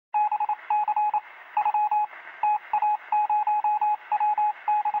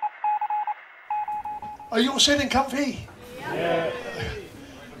Are you all sitting comfy? Yeah.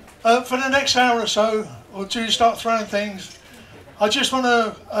 For the next hour or so, or till you start throwing things, I just want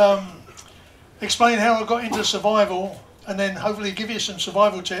to explain how I got into survival, and then hopefully give you some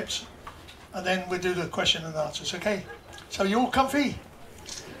survival tips, and then we'll do the question and answers, okay? So you all comfy?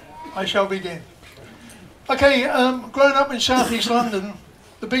 I shall begin. Okay, growing up in southeast London,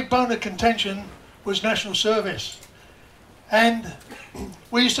 the big bone of contention was national service. And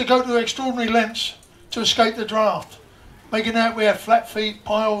we used to go to extraordinary lengths to escape the draft, making out we had flat feet,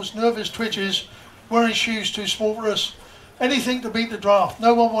 piles, nervous twitches, wearing shoes too small for us, anything to beat the draft.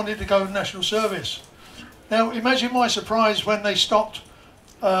 No one wanted to go national service. Now imagine my surprise when they stopped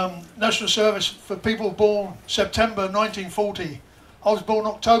national service for people born September 1940. I was born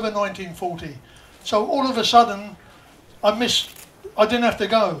October 1940. So all of a sudden, I didn't have to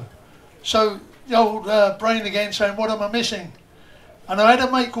go. So the old brain again saying, what am I missing? And I had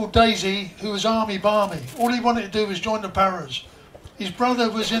a mate called Daisy who was army barmy. All he wanted to do was join the Paras. His brother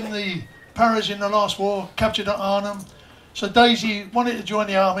was in the Paras in the last war, captured at Arnhem. So Daisy wanted to join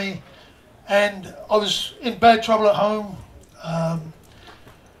the army, and I was in bad trouble at home.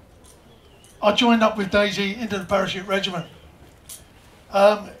 I joined up with Daisy into the parachute regiment.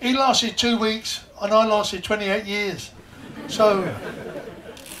 He lasted 2 weeks and I lasted 28 years. So,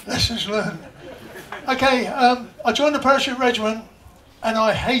 lessons learned. Okay, I joined the parachute regiment and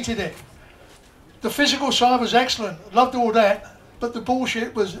I hated it. The physical side was excellent, loved all that, but the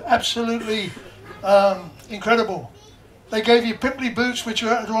bullshit was absolutely incredible. They gave you pimply boots which you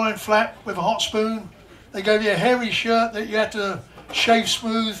had to iron flat with a hot spoon. They gave you a hairy shirt that you had to shave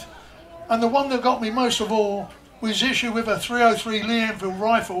smooth. And the one that got me most of all was issued with a 303 Lee Enfield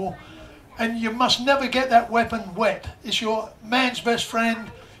rifle, and you must never get that weapon wet. It's your man's best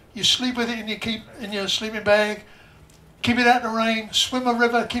friend. You sleep with it in your sleeping bag, keep it out of the rain, swim a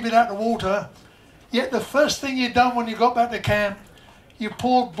river, keep it out of the water. Yet the first thing you done when you got back to camp, you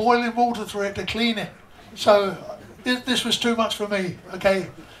poured boiling water through it to clean it. So this was too much for me, okay?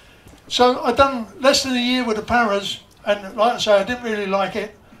 So I'd done less than a year with the Paras, and like I say, I didn't really like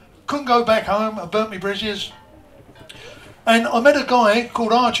it. Couldn't go back home, I burnt my bridges. And I met a guy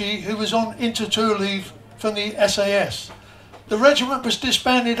called Archie who was on inter-tour leave from the SAS. The regiment was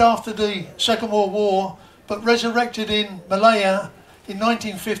disbanded after the Second World War, but resurrected in Malaya in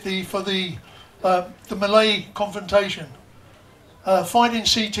 1950 for the Malay confrontation. Fighting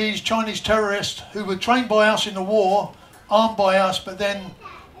CTs, Chinese terrorists who were trained by us in the war, armed by us, but then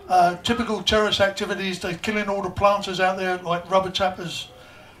typical terrorist activities, they're killing all the planters out there like rubber tappers,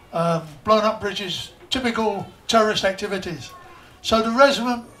 blowing up bridges, typical terrorist activities. So the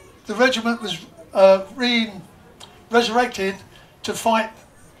regiment was resurrected to fight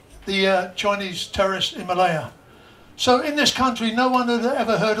the Chinese terrorists in Malaya. So in this country, no one had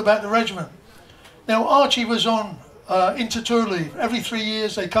ever heard about the regiment. Now Archie was on inter-tour leave. Every 3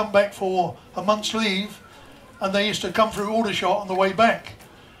 years they come back for a month's leave, and they used to come through Aldershot on the way back.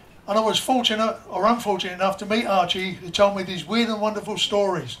 And I was fortunate or unfortunate enough to meet Archie, who told me these weird and wonderful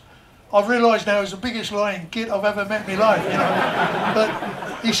stories. I've realised now he's the biggest lying git I've ever met in my life, you know.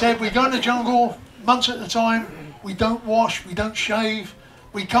 But he said, we go in the jungle months at a time, we don't wash, we don't shave,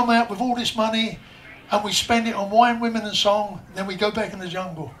 we come out with all this money and we spend it on wine, women and song, then we go back in the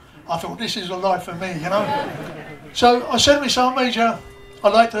jungle. I thought, this is a life for me, you know. So I said to my Sergeant Major,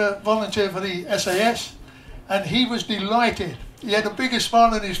 I'd like to volunteer for the SAS, and he was delighted. He had the biggest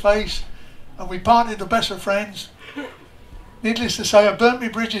smile on his face, and we parted the best of friends. Needless to say, I burnt my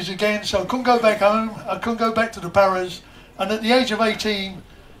bridges again, so I couldn't go back home, I couldn't go back to the Paras, and at the age of 18,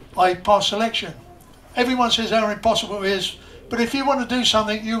 I passed selection. Everyone says how impossible it is, but if you want to do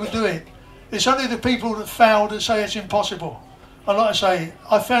something, you will do it. It's only the people that fail that say it's impossible. And like I say,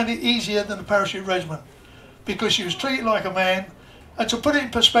 I found it easier than the parachute regiment, because she was treated like a man. And to put it in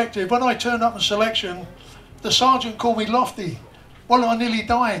perspective, when I turned up in selection, the sergeant called me Lofty. Well, I nearly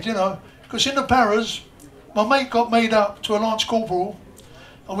died, you know, because in the Paras, my mate got made up to a lance corporal,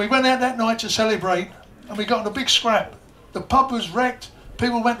 and we went out that night to celebrate, and we got in a big scrap. The pub was wrecked,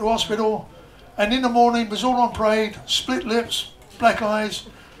 people went to hospital, and in the morning was all on parade, split lips, black eyes.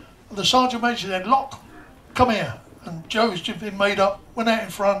 And the sergeant major said, Lock, come here. And Joe's just been made up, went out in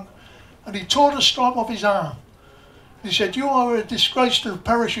front, and he tore the stripe off his arm. He said, you are a disgrace to the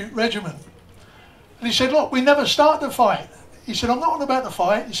parachute regiment. And he said, look, we never started the fight. He said, I'm not on about the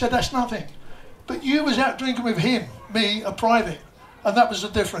fight. He said, that's nothing. But you was out drinking with him, me, a private. And that was the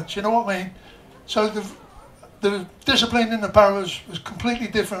difference, you know what I mean? So the discipline in the Paras was completely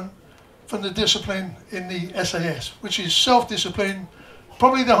different from the discipline in the SAS, which is self-discipline,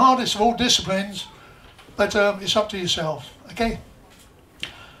 probably the hardest of all disciplines, but it's up to yourself, okay?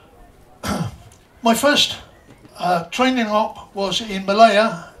 My first training op was in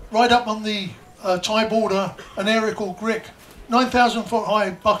Malaya, right up on the Thai border, an area called Grik. 9,000 foot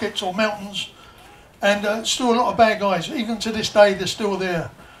high buckets or mountains, and still a lot of bad guys. Even to this day, they're still there.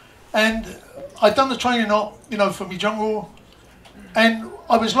 And I'd done the training op, you know, for my jungle, and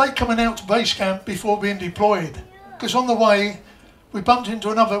I was late coming out to base camp before being deployed, because on the way we bumped into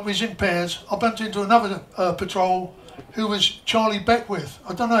another, we was in pairs, I bumped into another patrol who was Charlie Beckwith.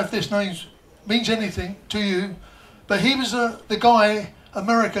 I don't know if this name means anything to you, but he was the guy,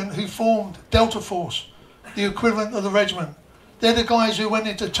 American, who formed Delta Force, the equivalent of the regiment. They're the guys who went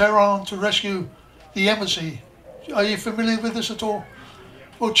into Tehran to rescue the embassy. Are you familiar with this at all?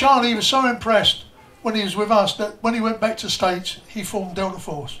 Well, Charlie was so impressed when he was with us that when he went back to States, he formed Delta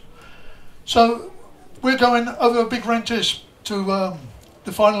Force. So we're going over a big rentis to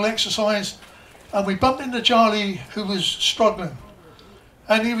the final exercise, and we bumped into Charlie, who was struggling.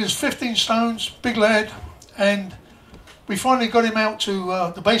 And he was 15 stones, big lad, and we finally got him out to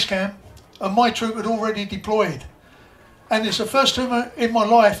the base camp, and my troop had already deployed. And it's the first time in my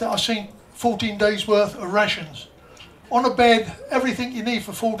life that I've seen 14 days worth of rations. On a bed, everything you need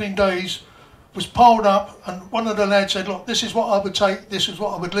for 14 days was piled up, and one of the lads said, look, this is what I would take, this is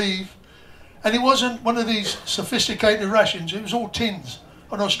what I would leave. And it wasn't one of these sophisticated rations, it was all tins,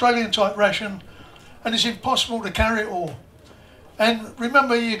 an Australian type ration, and it's impossible to carry it all. And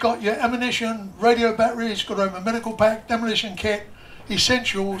remember, you got your ammunition, radio batteries, got a medical pack, demolition kit,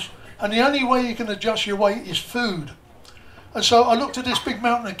 essentials, and the only way you can adjust your weight is food. And so I looked at this big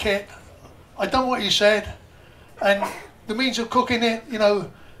mountain of kit, I done what he said, and the means of cooking it, you know,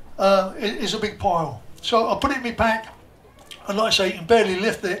 is a big pile. So I put it in my pack, and like I say, you can barely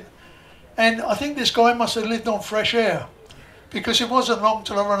lift it. And I think this guy must have lived on fresh air, because it wasn't long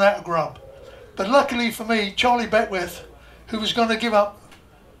till I ran out of grub. But luckily for me, Charlie Beckwith, who was going to give up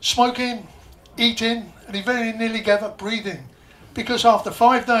smoking, eating, and he very nearly gave up breathing, because after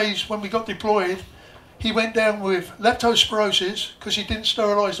 5 days when we got deployed, he went down with leptospirosis because he didn't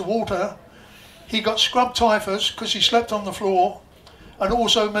sterilise the water. He got scrub typhus because he slept on the floor, and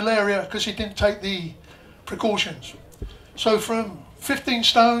also malaria because he didn't take the precautions. So from 15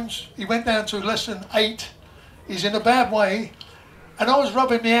 stones, he went down to less than 8. He's in a bad way, and I was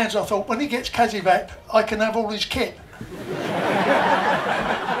rubbing my hands. I thought, when he gets Kazivaked, I can have all his kit.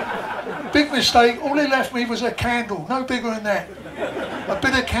 Big mistake. All he left me was a candle, no bigger than that, a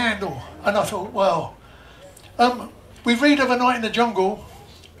bit of candle. And I thought, well, we read of a night in the jungle.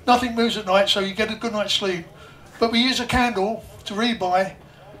 Nothing moves at night, so you get a good night's sleep. But we use a candle to read by,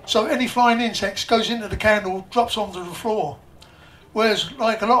 so any flying insects goes into the candle, drops onto the floor. Whereas,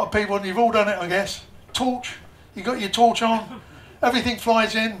 like a lot of people, and you've all done it, I guess, torch, you got your torch on, everything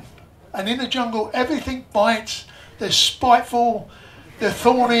flies in, and in the jungle, everything bites, they're spiteful, they're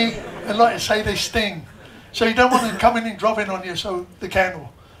thorny, and like I say, they sting. So you don't want them coming and dropping on you, so the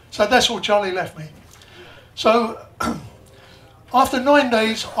candle. So that's all Charlie left me. So after 9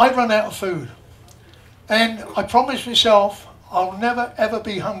 days, I'd run out of food. And I promised myself I'll never ever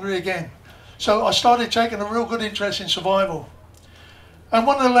be hungry again. So I started taking a real good interest in survival. And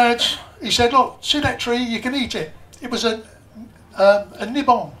one of the lads, he said, look, see that tree, you can eat it. It was a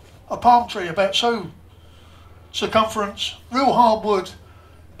nibbon, a palm tree about so circumference, real hard wood,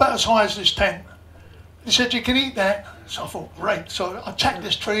 about as high as this tent. He said, you can eat that. So I thought, great. So I attacked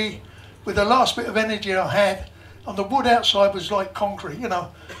this tree with the last bit of energy I had, and the wood outside was like concrete, you know.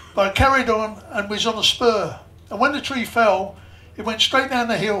 But I carried on and was on a spur. And when the tree fell, it went straight down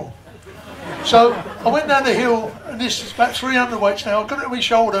the hill. So I went down the hill, and this is about 300 weights now. I got it on my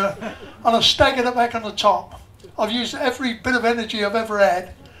shoulder, and I staggered it back on the top. I've used every bit of energy I've ever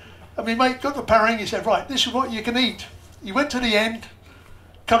had. And my mate got the parang, he said, right, this is what you can eat. He went to the end,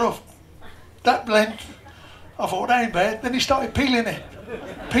 cut off that length. I thought, that ain't bad. Then he started peeling it,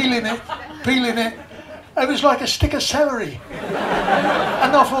 peeling it, peeling it. It was like a stick of celery.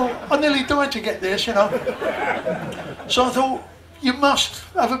 And I thought, I nearly died to get this, you know. So I thought, you must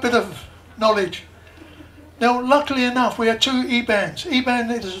have a bit of knowledge. Now, luckily enough, we had 2 E-bands.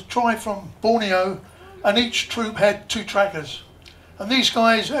 E-band is a tribe from Borneo, and each troop had 2 trackers. And these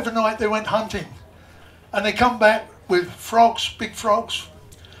guys, every night they went hunting. And they come back with frogs, big frogs,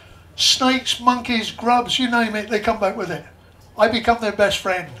 snakes, monkeys, grubs, you name it, they come back with it. I become their best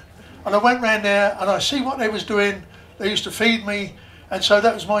friend. And I went round there and I see what they was doing. They used to feed me, and so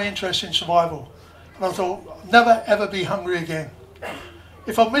that was my interest in survival. And I thought, I'll never ever be hungry again.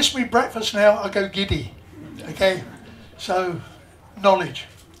 If I miss my breakfast now, I go giddy. Okay, so knowledge.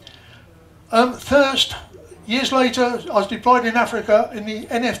 Thirst. Years later, I was deployed in Africa in the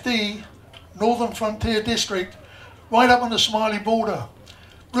NFD, Northern Frontier District, right up on the Somali border.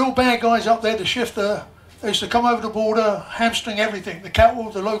 real bad guys up there, the shifter. They used to come over the border, hamstring everything, the cattle,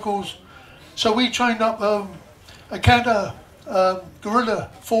 the locals. So we trained up a counter guerrilla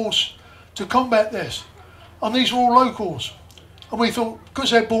force to combat this. And these were all locals. And we thought,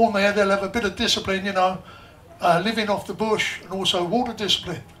 because they're born there, they'll have a bit of discipline, you know, living off the bush and also water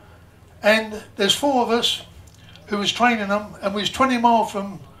discipline. And there's 4 of us who was training them, and we was 20 miles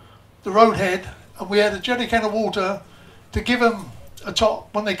from the roadhead, and we had a jerry can of water to give them a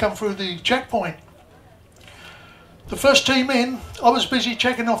top when they come through the checkpoint. The first team in, I was busy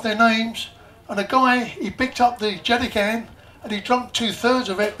checking off their names, and a guy, he picked up the jerry can and he drank 2/3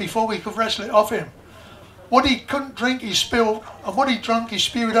 of it before we could wrestle it off him. What he couldn't drink, he spilled, and what he drank, he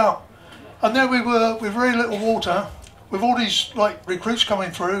spewed up. And there we were with very little water, with all these like recruits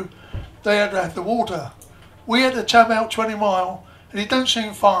coming through. They had to have the water. We had to tab out 20 mile, and it don't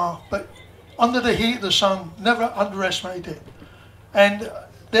seem far, but under the heat of the sun, never underestimate it. And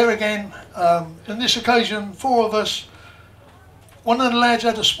there again, on this occasion, 4 of us, one of the lads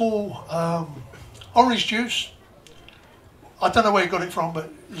had a small orange juice. I don't know where he got it from,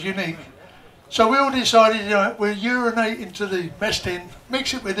 but it's unique. So we all decided, you know, we'll urinate into the mess tin,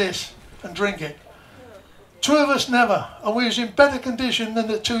 mix it with this, and drink it. 2 of us never, and we was in better condition than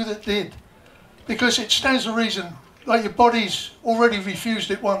the 2 that did, because it stands to reason, like your body's already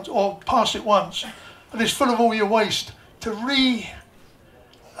refused it once, or passed it once, and it's full of all your waste. To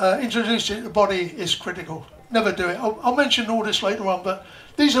introduce it to the body is critical. Never do it. I'll mention all this later on, but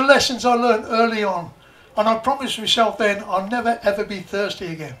these are lessons I learned early on, and I promised myself then I'll never ever be thirsty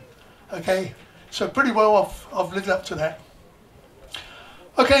again. Okay, so pretty well I've lived up to that.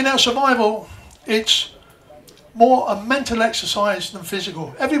 Okay, now survival, it's more a mental exercise than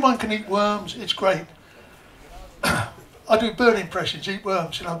physical. Everyone can eat worms, it's great. I do bird impressions, eat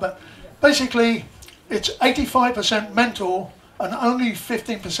worms, you know, but basically it's 85% mental and only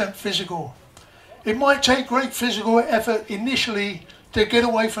 15% physical. It might take great physical effort initially to get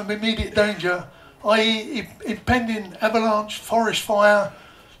away from immediate danger, i.e. impending avalanche, forest fire,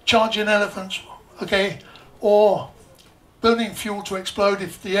 charging elephants, okay, or burning fuel to explode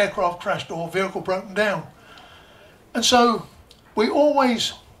if the aircraft crashed or vehicle broken down. And so we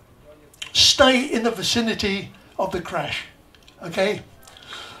always stay in the vicinity of the crash, okay?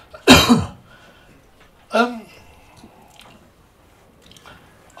 I'm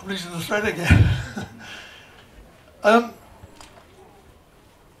losing the thread again.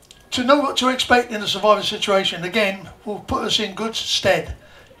 To know what to expect in a survival situation, again, will put us in good stead.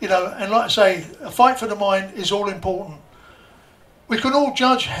 You know, and like I say, a fight for the mind is all important. We can all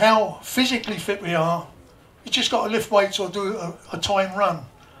judge how physically fit we are. You just got to lift weights or do a time run.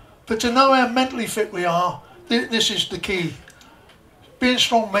 But to know how mentally fit we are, this is the key. Being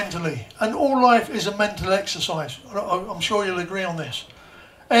strong mentally. And all life is a mental exercise. I'm sure you'll agree on this.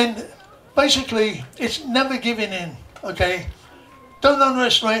 And basically, it's never giving in, okay? Don't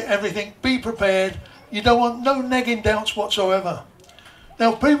underestimate everything. Be prepared. You don't want no nagging doubts whatsoever.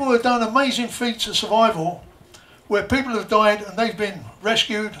 Now, people have done amazing feats of survival where people have died and they've been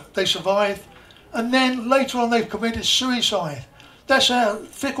rescued, they survived, and then later on they've committed suicide. That's how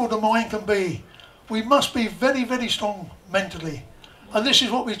fickle the mind can be. We must be very, very strong mentally. And this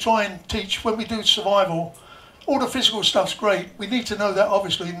is what we try and teach when we do survival. All the physical stuff's great. We need to know that,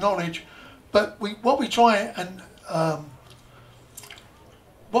 obviously, knowledge. But what we try and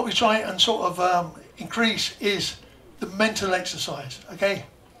sort of increase is the mental exercise, okay?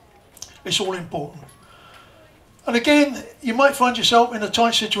 It's all important. And again, you might find yourself in a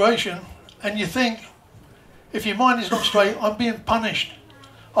tight situation and you think, if your mind is not straight, I'm being punished.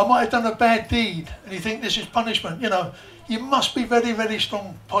 I might have done a bad deed, and you think this is punishment. You know, you must be very, very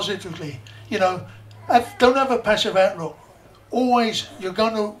strong positively. You know, don't have a passive outlook. Always, you're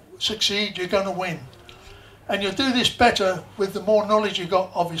going to succeed, you're going to win. And you'll do this better with the more knowledge you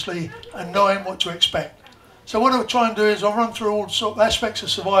got, obviously, and knowing what to expect. So what I'll try and do is I'll run through all sort of aspects of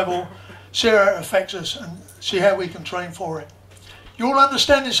survival, see how it affects us, and see how we can train for it. You all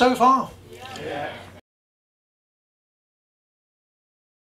understand it so far? Yeah.